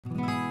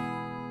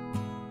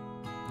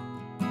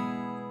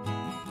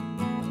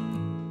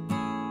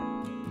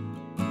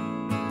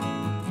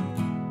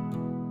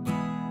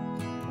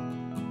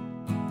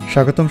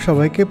স্বাগতম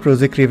সবাইকে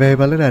প্রজেক্ট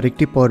রিভাইভালের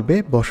আরেকটি পর্বে।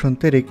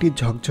 বসন্তের একটি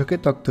ঝকঝকে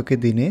তকতকে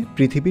দিনে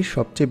পৃথিবীর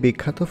সবচেয়ে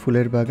বিখ্যাত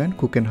ফুলের বাগান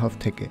কুকেনহফ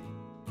থেকে।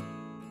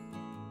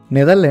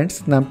 নেদারল্যান্ডস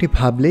নামটি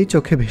ভাবলেই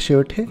চোখে ভেসে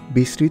ওঠে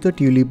বিস্তৃত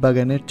টিউলিপ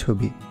বাগানের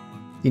ছবি।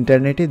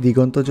 ইন্টারনেটে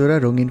দিগন্তজোড়া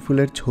রঙিন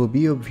ফুলের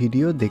ছবি ও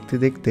ভিডিও দেখতে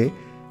দেখতে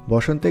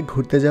বসন্তে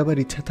ঘুরতে যাবার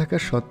ইচ্ছা থাকা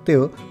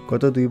সত্ত্বেও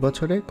গত 2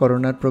 বছরে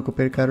করোনার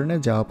প্রকোপের কারণে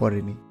যাওয়া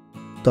পড়েনি।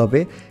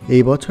 তবে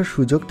এই বছর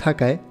সুযোগ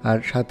থাকায় আর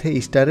সাথে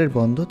ইস্টারের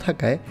বন্ধ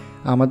থাকায়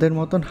আমাদের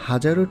মতন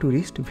হাজারো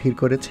ট্যুরিস্ট ভিড়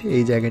করেছে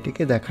এই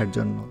জায়গাটিকে দেখার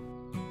জন্য।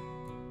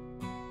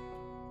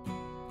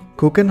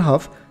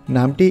 কুকেনহফ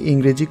নামটি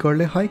ইংরেজি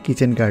করলে হয়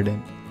কিচেন গার্ডেন।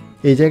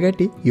 এই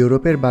জায়গাটি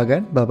ইউরোপের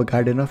বাগান বা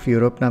গার্ডেন অফ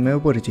ইউরোপ নামেও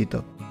পরিচিত।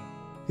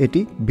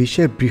 এটি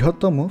বিশ্বের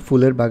বৃহত্তম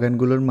ফুলের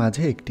বাগানগুলোর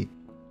মাঝে একটি।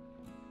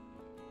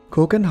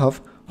 কুকেনহফ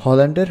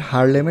হল্যান্ডের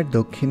হার্লেমের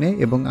দক্ষিণে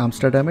এবং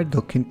আমস্টারডামের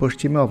দক্ষিণ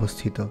পশ্চিমে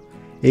অবস্থিত।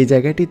 এই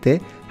জায়গাটিতে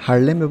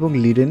হার্লেম এবং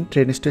লিডেন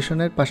ট্রেন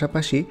স্টেশনের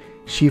পাশাপাশি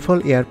শিফল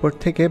এয়ারপোর্ট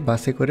থেকে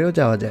বাসে করেও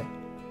যাওয়া যায়।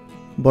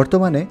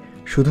 বর্তমানে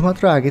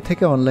শুধুমাত্র আগে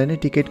থেকে অনলাইনে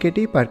টিকিট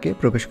কেটেই পার্কে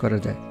প্রবেশ করা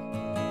যায়।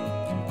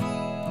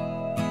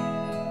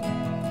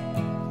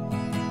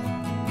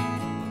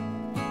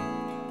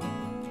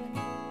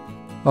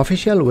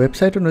 অফিসিয়াল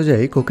ওয়েবসাইট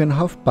অনুযায়ী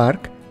কুকেনহফ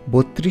পার্ক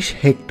 32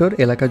 হেক্টর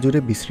এলাকা জুড়ে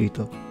বিস্তৃত।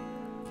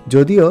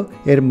 যদিও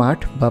এর মাঠ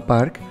বা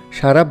পার্ক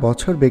সারা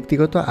বছর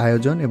ব্যক্তিগত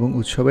আয়োজন এবং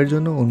উৎসবের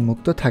জন্য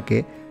উন্মুক্ত থাকে,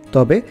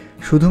 তবে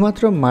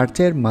শুধুমাত্র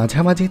মার্চের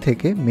মাঝামাঝি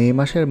থেকে মে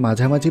মাসের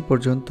মাঝামাঝি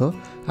পর্যন্ত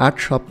 8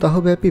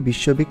 সপ্তাহব্যাপী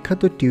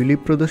বিশ্ববিখ্যাত টিউলিপ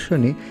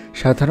প্রদর্শনী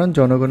সাধারণ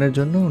জনগণের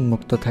জন্য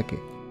উন্মুক্ত থাকে।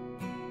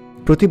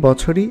 প্রতি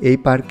বছরই এই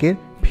পার্কের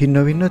ভিন্ন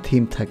ভিন্ন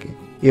থিম থাকে।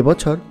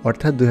 এবছর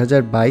অর্থাৎ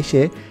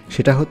 2022-এ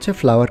সেটা হচ্ছে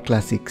ফ্লাওয়ার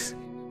ক্লাসিক্স।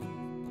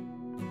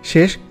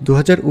 শেষ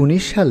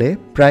 2019 সালে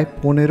প্রায়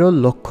 15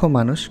 লক্ষ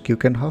মানুষ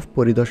কুকেনহফ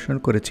পরিদর্শন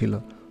করেছিল,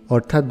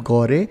 অর্থাৎ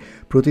গড়ে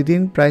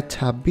প্রতিদিন প্রায়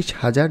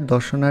 26,000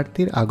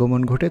 দর্শনার্থীর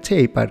আগমন ঘটেছে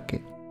এই পার্কে।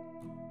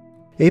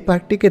 এই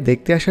পার্কটিকে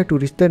দেখতে আসা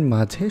ট্যুরিস্টদের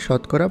মাঝে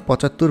শতকরা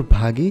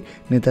 75%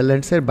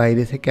 নেদারল্যান্ডসের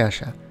বাইরে থেকে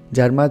আসা,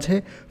 যার মাঝে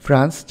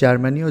ফ্রান্স,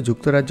 জার্মানি ও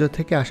যুক্তরাজ্য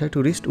থেকে আসা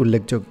ট্যুরিস্ট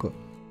উল্লেখযোগ্য।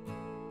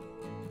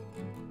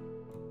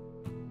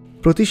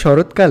 প্রতি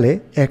শরৎকালে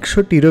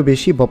 100টিরও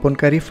বেশি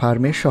বপনকারী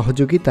ফার্মের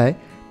সহযোগিতায়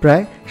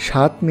প্রায়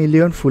 7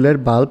 মিলিয়ন ফুলের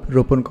বাল্ব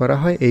রোপণ করা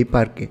হয় এই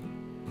পার্কে।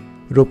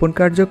 রোপণ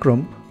কার্যক্রম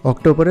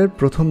অক্টোবরের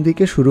প্রথম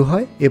দিকে শুরু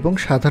হয় এবং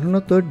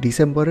সাধারণত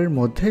ডিসেম্বরের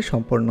মধ্যে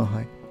সম্পন্ন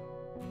হয়।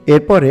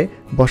 এরপরে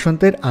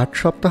বসন্তের 8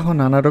 সপ্তাহ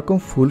নানা রকম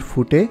ফুল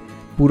ফুটে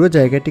পুরো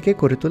জায়গাটিকে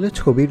করে তোলে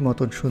ছবির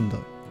মতন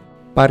সুন্দর।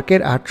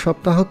 পার্কের 8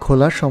 সপ্তাহ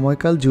খোলার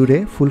সময়কাল জুড়ে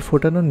ফুল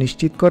ফোটানো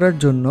নিশ্চিত করার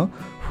জন্য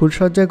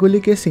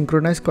ফুলসজ্জাগুলিকে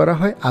সিঙ্ক্রোনাইজ করা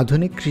হয়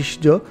আধুনিক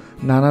কৃষিজ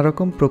নানা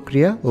রকম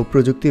প্রক্রিয়া ও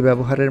প্রযুক্তি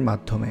ব্যবহারের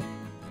মাধ্যমে।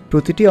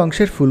 প্রতিটি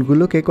অংশের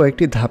ফুলগুলোকে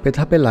কয়েকটি ধাপে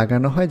ধাপে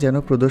লাগানো হয় যেন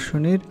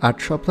প্রদর্শনীর 8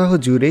 সপ্তাহ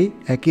জুড়েই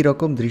একই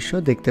রকম দৃশ্য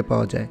দেখতে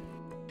পাওয়া যায়।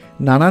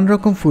 নানান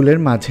রকম ফুলের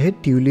মাঝে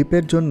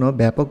টিউলিপের জন্য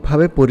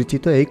ব্যাপকভাবে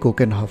পরিচিত এই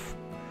কুকেনহফ।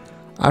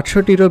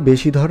 800টিরও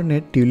বেশি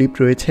ধরনের টিউলিপ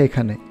রয়েছে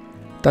এখানে।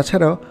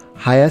 তাছাড়াও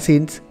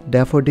হায়াসিন্থস,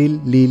 ড্যাফোডিল,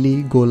 লিলি,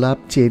 গোলাপ,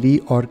 চেরি,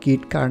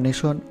 অর্কিড,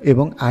 কার্নেশন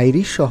এবং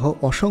আইরিশ সহ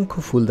অসংখ্য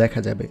ফুল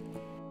দেখা যাবে।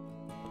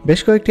 বেশ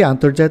কয়েকটি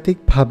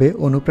আন্তর্জাতিকভাবে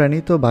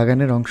অনুপ্রাণিত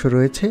বাগানের অংশ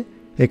রয়েছে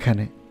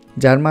এখানে,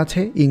 যার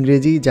মাঝে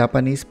ইংরেজি,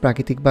 জাপানিজ,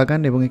 প্রাকৃতিক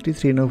বাগান এবং একটি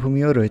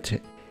তৃণভূমিও রয়েছে।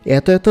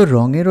 এত এত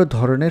রঙের ও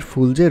ধরনের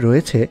ফুল যে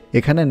রয়েছে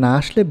এখানে না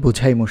আসলে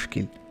বোঝাই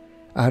মুশকিল।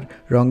 আর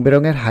রং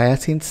বেরঙের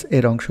হায়াসিন্থস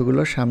এর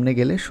অংশগুলোর সামনে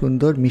গেলে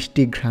সুন্দর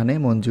মিষ্টি ঘ্রাণে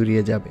মন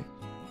জুড়িয়ে যাবে।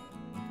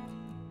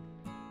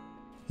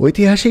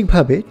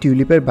 ঐতিহাসিকভাবে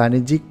টিউলিপের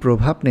বাণিজ্যিক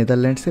প্রভাব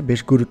নেদারল্যান্ডসে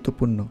বেশ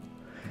গুরুত্বপূর্ণ।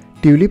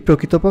 টিউলিপ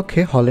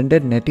প্রকৃতপক্ষে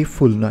হল্যান্ডের নেটিভ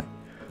ফুল নয়।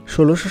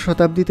 16শো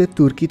শতাব্দীতে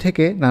তুর্কি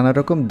থেকে নানা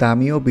রকম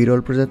দামি ও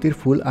বিরল প্রজাতির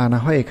ফুল আনা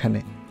হয়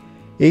এখানে।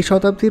 এই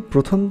শতাব্দীর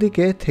প্রথম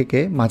দিকে থেকে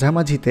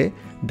মাঝামাঝিতে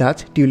ডাচ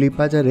টিউলিপ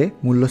বাজারে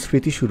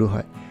মূল্যস্ফীতি শুরু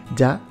হয়,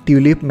 যা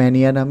টিউলিপ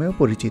ম্যানিয়া নামেও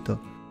পরিচিত।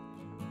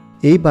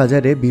 এই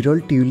বাজারে বিরল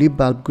টিউলিপ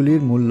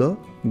বাল্বগুলির মূল্য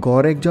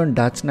গড় একজন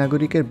ডাচ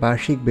নাগরিকের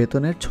বার্ষিক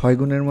বেতনের 6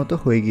 গুণের মতো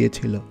হয়ে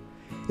গিয়েছিল।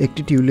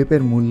 একটি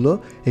টিউলিপের মূল্য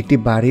একটি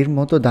বাড়ির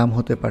মতো দাম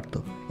হতে পারত,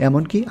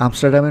 এমনকি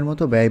আমস্টারডামের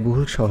মতো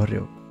ব্যয়বহুল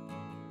শহরেও।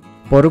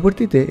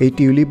 পরবর্তীতে এই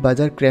টিউলিপ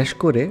বাজার ক্র্যাশ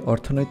করে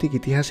অর্থনৈতিক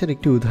ইতিহাসের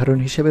একটি উদাহরণ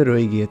হিসেবে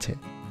রয়ে গিয়েছে।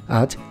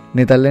 আজ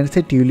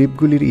নেদারল্যান্ডসের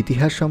টিউলিপগুলির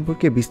ইতিহাস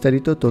সম্পর্কে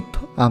বিস্তারিত তথ্য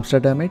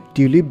আমস্টারডামের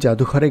টিউলিপ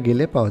জাদুঘরে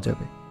গেলে পাওয়া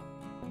যাবে।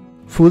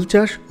 ফুল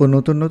চাষ ও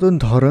নতুন নতুন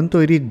ধরন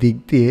তৈরির দিক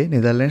দিয়ে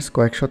নেদারল্যান্ডস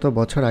কয়েক শত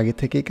বছর আগে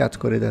থেকেই কাজ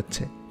করে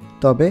যাচ্ছে।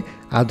 তবে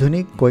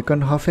আধুনিক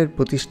কুকেনহফের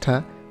প্রতিষ্ঠা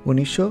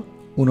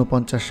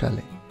 1949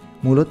 সালে।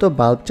 মূলত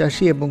বাল্ব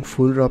চাষি এবং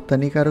ফুল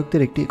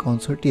রপ্তানিকারকদের একটি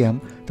কনসোর্টিয়াম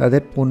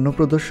তাদের পণ্য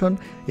প্রদর্শন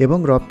এবং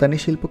রপ্তানি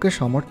শিল্পকে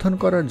সমর্থন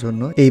করার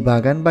জন্য এই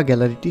বাগান বা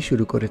গ্যালারিটি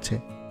শুরু করেছে।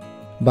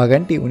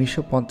 বাগানটি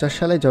 1950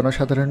 সালে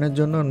জনসাধারণের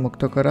জন্য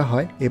উন্মুক্ত করা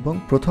হয় এবং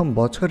প্রথম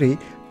বছরেই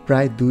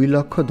প্রায় 2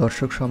 লক্ষ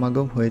দর্শক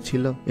সমাগম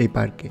হয়েছিল এই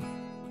পার্কে।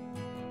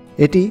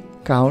 এটি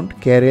কাউন্ট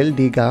ক্যারেল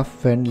ডি গাফ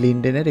ভ্যান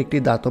লিন্ডেনের একটি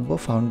দাতব্য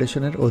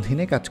ফাউন্ডেশনের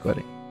অধীনে কাজ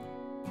করে।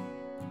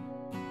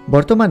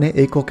 বর্তমানে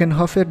এই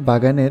কুকেনহফের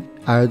বাগানের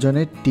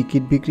আয়োজনের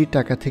টিকিট বিক্রির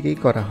টাকা থেকেই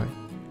করা হয়।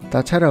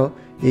 তাছাড়াও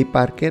এই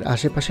পার্কের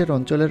আশেপাশের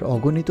অঞ্চলের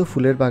অগণিত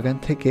ফুলের বাগান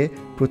থেকে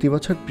প্রতি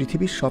বছর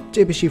পৃথিবীর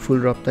সবচেয়ে বেশি ফুল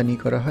রপ্তানি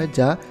করা হয়,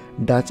 যা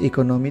ডাচ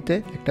ইকোনমিতে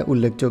একটা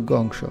উল্লেখযোগ্য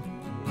অংশ।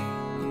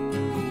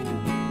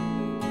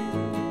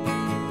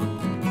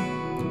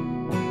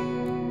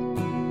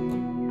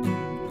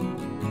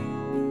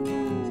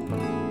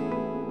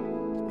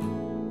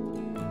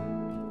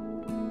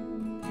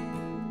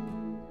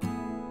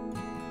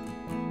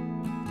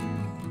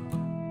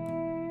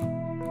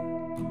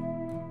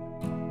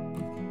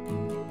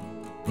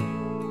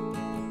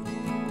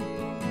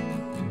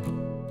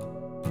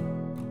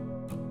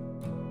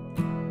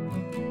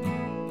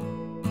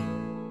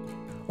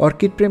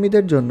 অর্কিড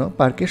প্রেমীদের জন্য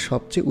পার্কের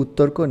সবচেয়ে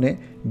উত্তর কোণে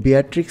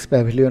বিয়াট্রিক্স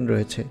প্যাভিলিয়ন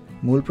রয়েছে,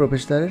 মূল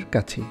প্রবেশদ্বারের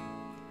কাছেই।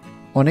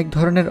 অনেক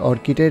ধরনের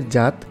অর্কিডের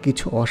জাত,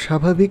 কিছু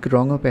অস্বাভাবিক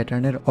রং ও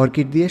প্যাটার্নের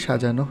অর্কিড দিয়ে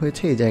সাজানো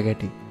হয়েছে এই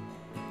জায়গাটি।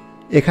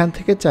 এখান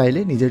থেকে চাইলে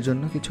নিজের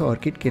জন্য কিছু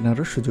অর্কিড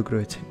কেনারও সুযোগ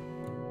রয়েছে।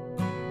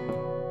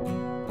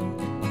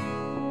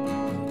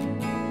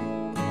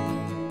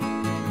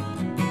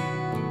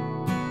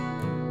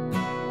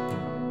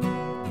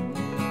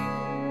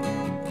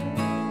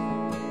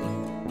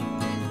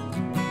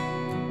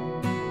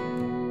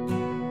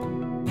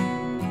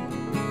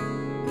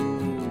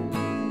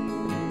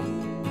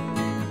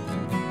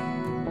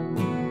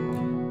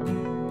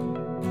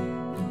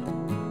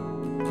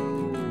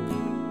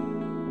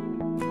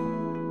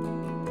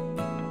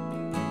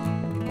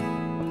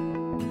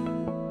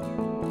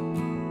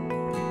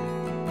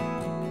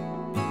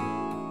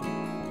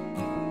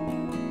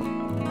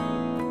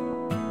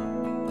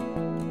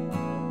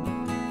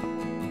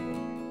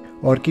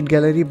 অর্কিড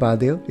গ্যালারি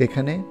বাদেও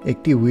এখানে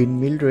একটি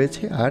উইন্ডমিল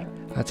রয়েছে, আর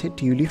আছে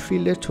টিউলিপ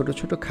ফিল্ডের ছোট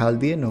ছোট খাল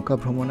দিয়ে নৌকা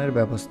ভ্রমণের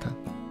ব্যবস্থা।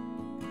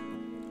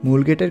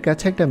 মূল গেটের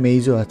কাছে একটা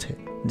মেইজও আছে,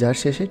 যার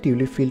শেষে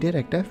টিউলিপ ফিল্ডের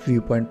একটা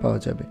ভিউ পয়েন্ট পাওয়া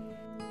যাবে।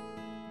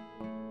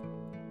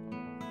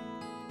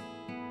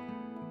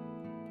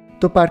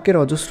 তো পার্কের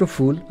অজস্র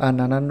ফুল আর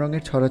নানান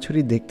রঙের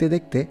ছড়াছড়ি দেখতে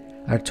দেখতে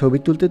আর ছবি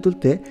তুলতে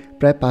তুলতে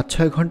প্রায়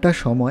 5-6 ঘন্টা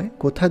সময়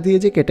কোথা দিয়ে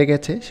যে কেটে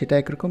গেছে সেটা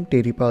একরকম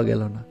টেরই পাওয়া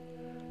গেল না।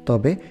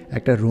 তবে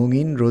একটা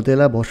রঙিন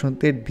রোদেলা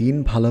বসন্তের দিন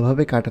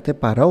ভালোভাবে কাটাতে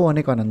পারাও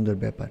অনেক আনন্দের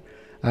ব্যাপার।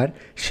 আর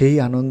সেই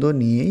আনন্দ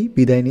নিয়েই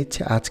বিদায়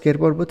নিচ্ছে আজকের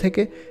পর্ব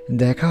থেকে।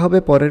 দেখা হবে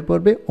পরের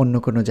পর্বে অন্য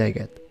কোনো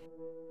জায়গায়।